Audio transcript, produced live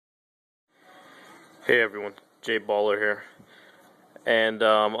Hey everyone, JAYBallR here, and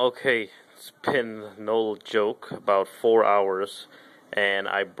okay, it's been no joke, about 4 hours, and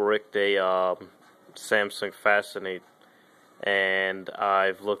I bricked a Samsung Fascinate, and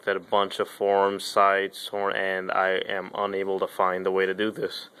I've looked at a bunch of forums, sites, and I am unable to find the way to do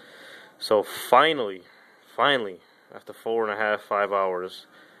this. So finally, after 4.5, 5 hours,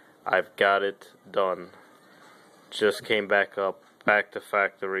 I've got it done. Just came back to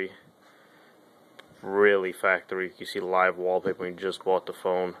factory. Really factory. You see live wallpaper when you just bought the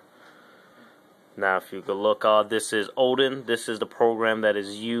phone. Now if you could look, this is Odin. This is the program that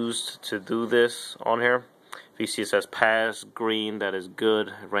is used to do this on here. If you see it says pass green, that is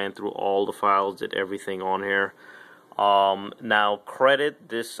good. Ran through all the files, did everything on here. Now credit,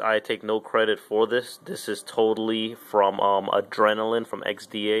 this I take no credit for this. This is totally from Adrenaline from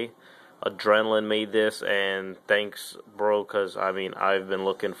XDA. Adrenaline made this, and thanks bro, because I mean I've been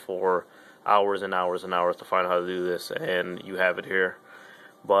looking for hours and hours and hours to find out how to do this, and you have it here.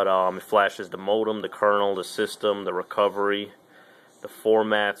 But it flashes the modem, the kernel, the system, the recovery, the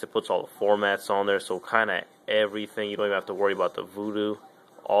formats. It puts all the formats on there, so kind of everything. You don't even have to worry about the voodoo.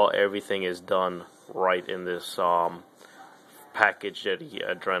 Everything is done right in this package that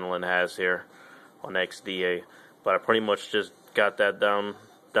Adrenaline has here on XDA. But I pretty much just got that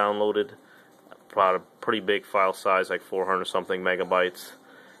downloaded. About a pretty big file size, like 400 something megabytes.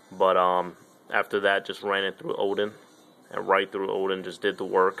 But after that, just ran it through Odin, and right through Odin, just did the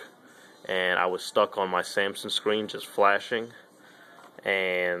work. And I was stuck on my Samsung screen, just flashing.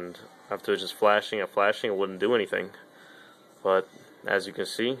 And after just flashing and flashing, it wouldn't do anything. But as you can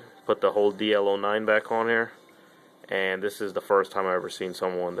see, put the whole DL09 back on here. And this is the first time I've ever seen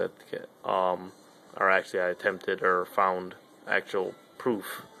someone that, or actually I attempted or found actual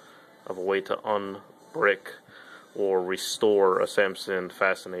proof of a way to unbrick or restore a Samsung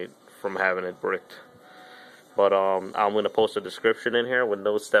Fascinate from having it bricked. But I'm going to post a description in here with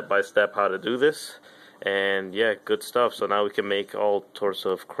notes step-by-step how to do this. And yeah, good stuff. So now we can make all sorts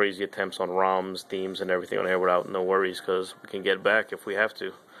of crazy attempts on ROMs, themes, and everything on here without no worries, because we can get back if we have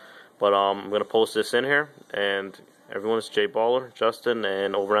to. But I'm going to post this in here, and everyone, it's JAYBallR, Justin,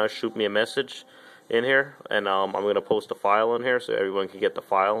 and over now shoot me a message in here, and I'm going to post a file in here so everyone can get the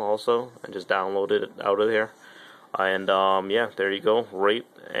file also, and just download it out of here. And yeah, there you go. Rate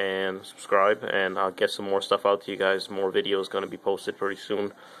and subscribe, and I'll get some more stuff out to you guys. More videos going to be posted pretty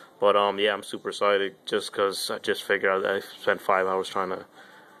soon. But yeah, I'm super excited just because I just figured out that I spent 5 hours trying to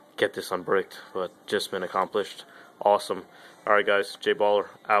get this unbricked, but just been accomplished. Awesome. Alright guys, JAYBallR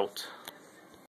out.